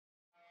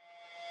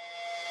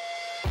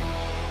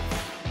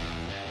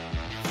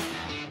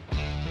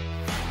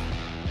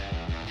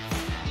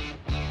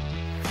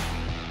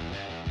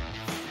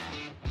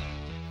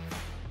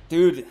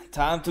Dude,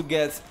 time to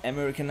get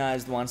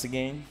Americanized once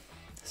again.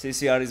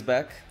 CCR is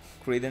back,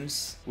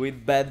 Creedence,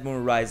 with Bad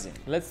Moon Rising.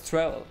 Let's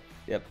travel.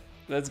 Yep.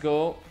 Let's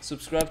go.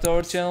 Subscribe to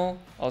our channel.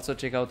 Also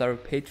check out our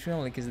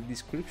Patreon, link is in the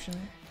description.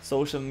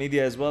 Social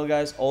media as well,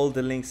 guys. All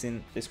the links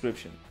in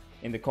description.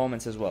 In the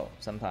comments as well,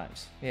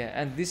 sometimes. Yeah,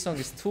 and this song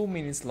is 2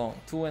 minutes long,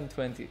 2 and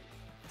 20.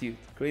 Dude,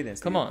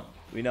 Creedence, come dude. on.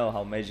 We know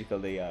how magical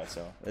they are,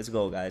 so let's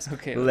go, guys.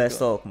 Okay, let's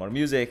go. talk more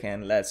music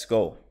and let's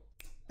go.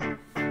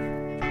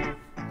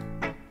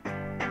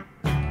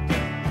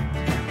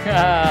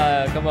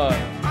 Come on.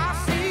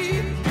 I see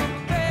the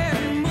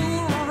bad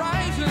moon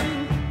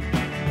rising.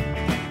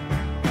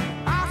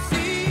 I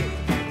see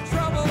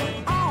trouble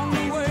on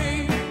the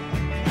way.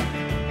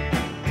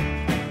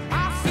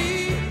 I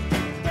see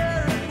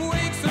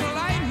earthquakes and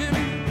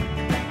lightning.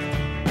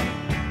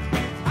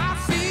 I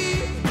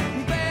see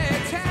bad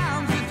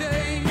times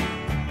today.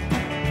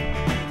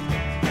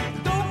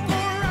 Don't go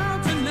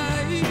around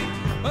tonight,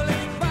 or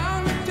it's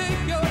bound to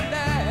take your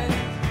life.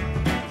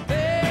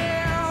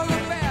 There's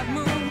a bad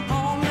moon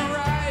on the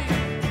right.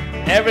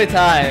 Every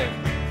time.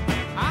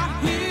 I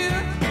hear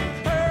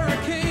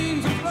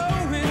hurricanes are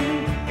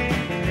blowing.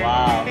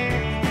 Wow.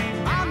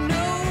 I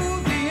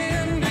know the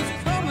end is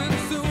coming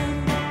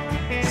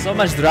soon. So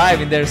much drive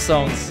in their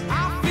songs. I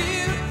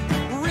feel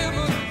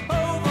rivers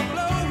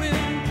overflowing.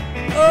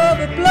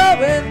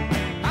 Overblowing.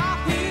 I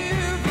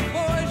hear the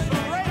voice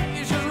of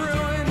rage and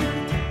ruin.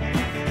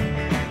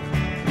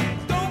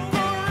 Don't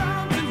go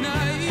around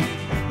tonight,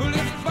 but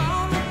it's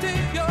bound to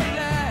take your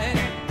life.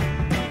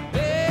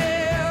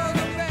 There's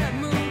a bad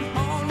moon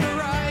on the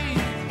right.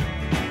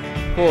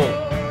 Cool.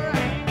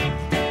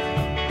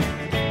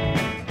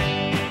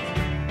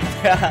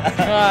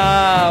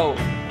 Wow.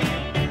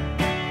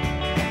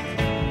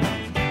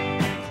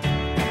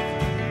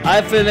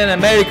 I feel in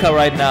America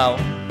right now.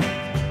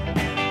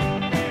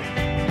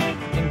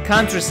 In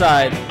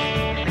countryside.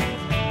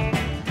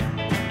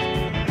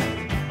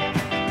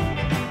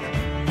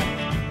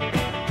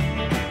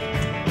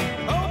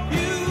 Hope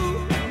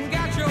you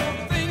got your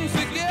things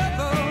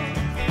together.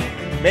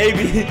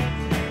 Maybe.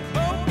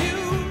 Hope you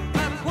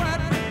are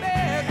quite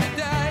prepared to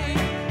die.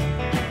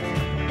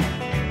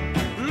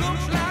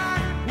 Looks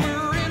like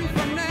we're in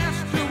for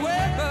nasty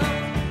weather.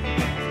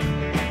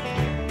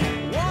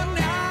 One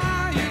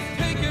eye is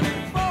taken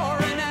for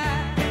an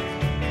eye.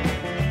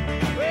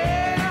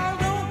 Well,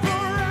 don't go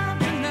around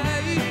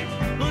tonight,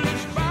 but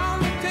it's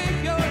bound to take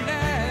your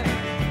life.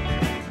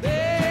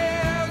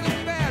 There's a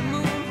bad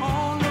moon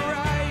on the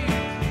right.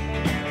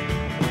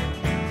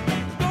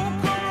 Don't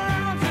go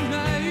around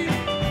tonight,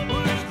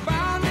 but it's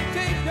bound to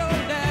take your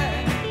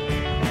life.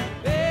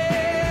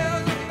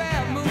 There's a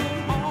bad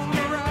moon on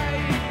the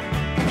right.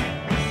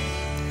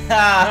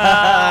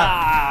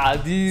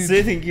 Ah, dude.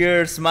 Sitting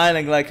here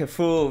smiling like a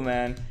fool,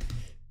 man.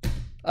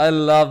 I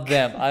love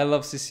them. I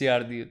love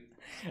CCR, dude.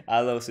 I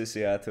love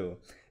CCR too.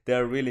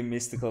 They're a really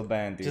mystical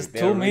band, dude. Just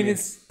They're 2 really-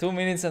 minutes, 2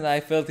 minutes, and I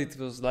felt it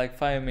was like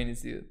 5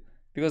 minutes, dude.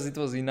 Because it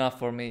was enough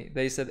for me.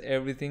 They said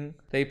everything.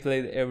 They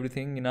played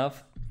everything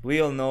enough. We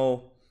all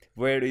know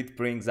where it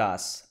brings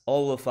us.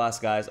 All of us,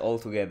 guys, all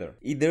together.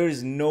 There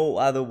is no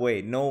other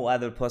way, no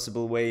other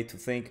possible way to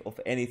think of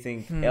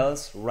anything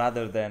else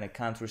rather than a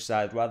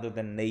countryside, rather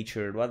than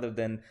nature, rather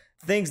than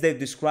things they've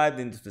described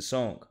into the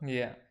song.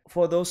 Yeah.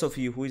 For those of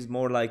you who is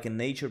more like a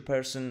nature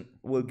person,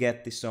 will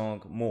get the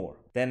song more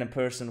than a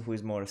person who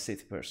is more a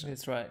city person.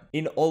 That's right.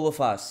 In all of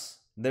us,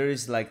 there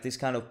is like this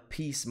kind of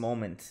peace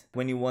moment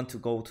when you want to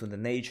go to the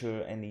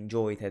nature and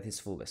enjoy it at its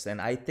fullest. And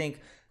I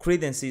think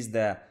Creedence is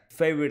the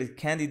favorite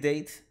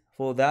candidate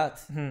for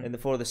that and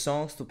for the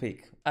songs to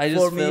pick. I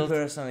just for me felt-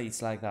 personally,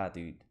 it's like that,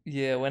 dude.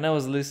 Yeah, when I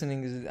was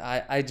listening,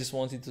 I just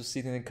wanted to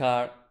sit in the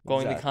car, go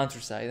in the Exactly.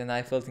 countryside, and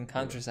I felt in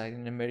countryside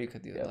in America,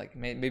 dude. Yeah. Like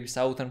maybe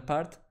southern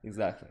part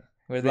Exactly.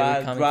 where they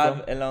were coming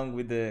Drive along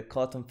with the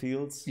cotton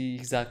fields, from.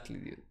 Exactly,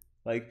 dude.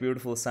 like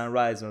beautiful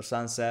sunrise or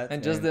sunset.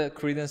 And just the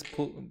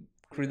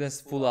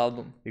Creedence full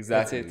album.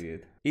 Exactly, That's it.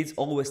 dude. It's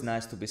always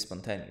nice to be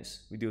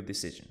spontaneous with your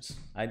decisions.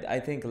 I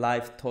think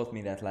life taught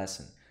me that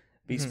lesson.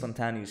 Be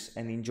spontaneous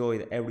and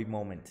enjoy every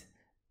moment.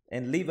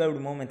 And live every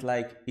moment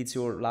like it's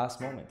your last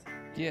moment.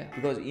 Yeah,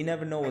 Because you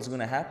never know what's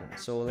gonna happen.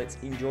 So let's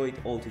enjoy it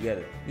all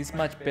together. it's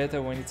much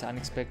better when it's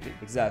unexpected.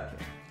 Exactly.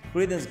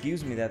 Creedence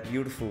gives me that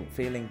beautiful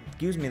feeling,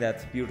 gives me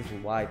that beautiful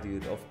vibe,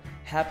 dude, of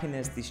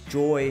happiness, this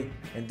joy,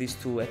 and this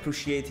to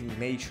appreciating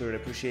nature,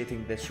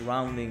 appreciating the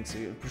surroundings,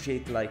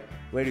 appreciate like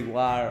where you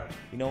are,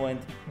 you know, and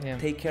Yeah.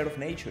 take care of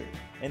nature,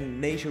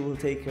 and nature will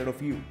take care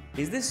of you.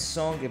 Is this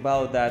song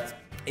about that,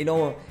 you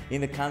know,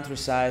 in the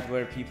countryside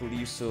where people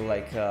used to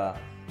like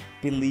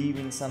believe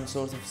in some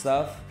sort of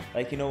stuff?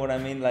 Like, you know what I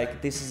mean?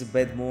 Like, this is a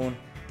bad moon,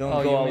 don't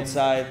Oh, go you mean-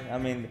 outside. I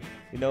mean,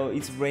 you know,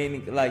 it's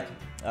raining, like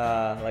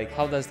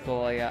How does it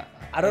call? Like,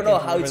 I don't know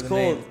can't how it's remember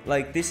the called. name.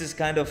 Like, this is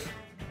kind of,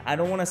 I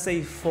don't want to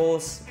say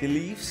false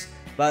beliefs,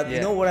 but you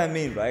Yeah. know what I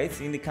mean, right?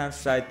 In the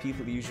countryside,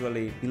 people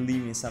usually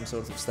believe in some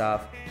sort of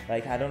stuff.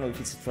 Like, I don't know if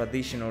it's a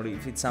tradition or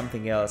if it's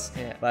something else,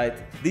 Yeah. but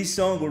this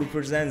song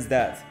represents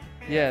that.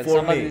 Yeah,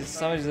 For me.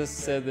 somebody just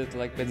said that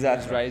like Bad Moon is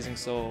Exactly. rising,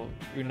 so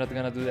we're not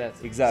gonna do that.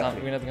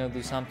 Exactly. We're not gonna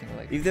do something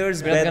like. If there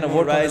is We're not bad gonna moon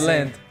work on the rising,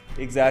 land.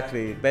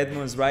 exactly, bad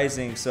moon's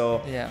rising,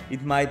 so Yeah.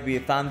 it might be a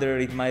thunder,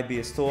 it might be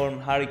a storm,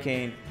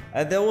 hurricane,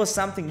 and there was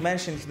something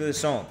mentioned to the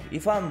song.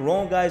 If I'm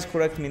wrong, guys,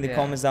 correct me in the Yeah.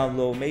 comments down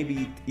below. Maybe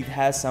it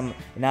has some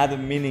another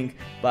meaning,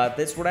 but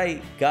that's what I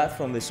got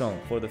from the song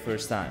for the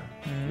first time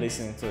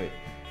listening to it.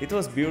 It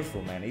was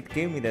beautiful, man. It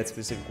gave me that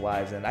specific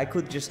vibes, and I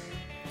could just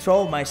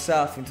throw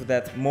myself into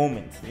that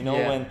moment, you know,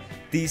 Yeah. when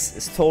this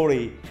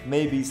story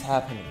maybe is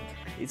happening.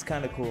 It's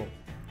kind of cool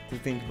to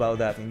think about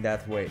that in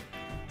that way.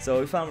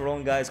 So if I'm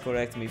wrong, guys,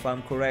 correct me. If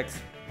I'm correct,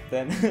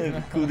 then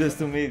kudos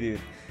to me,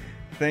 dude.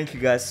 Thank you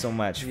guys so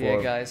much Yeah,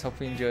 for, guys, hope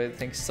you enjoyed.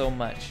 Thanks so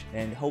much.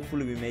 and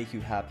hopefully we make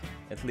you happy.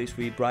 At least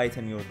we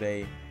brighten your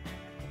day,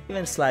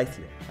 even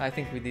slightly. I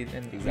think we did,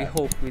 and we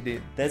Exactly. hope we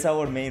did. That's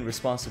our main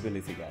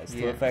responsibility, guys, to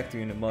Yeah. affect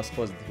you in the most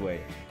positive way.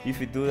 If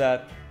you do that,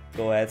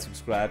 go ahead,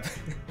 subscribe.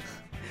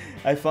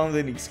 I found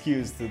an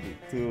excuse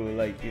to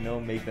like, you know,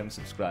 make them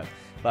subscribe.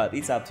 But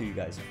it's up to you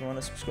guys. If you want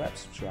to subscribe,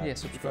 subscribe. Yeah, If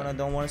subscribe. you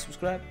don't want to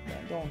subscribe, then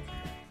don't.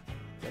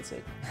 That's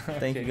it.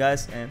 Thank Okay. you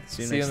guys, and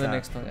see you See you next on the time.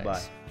 next one, guys.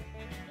 Bye.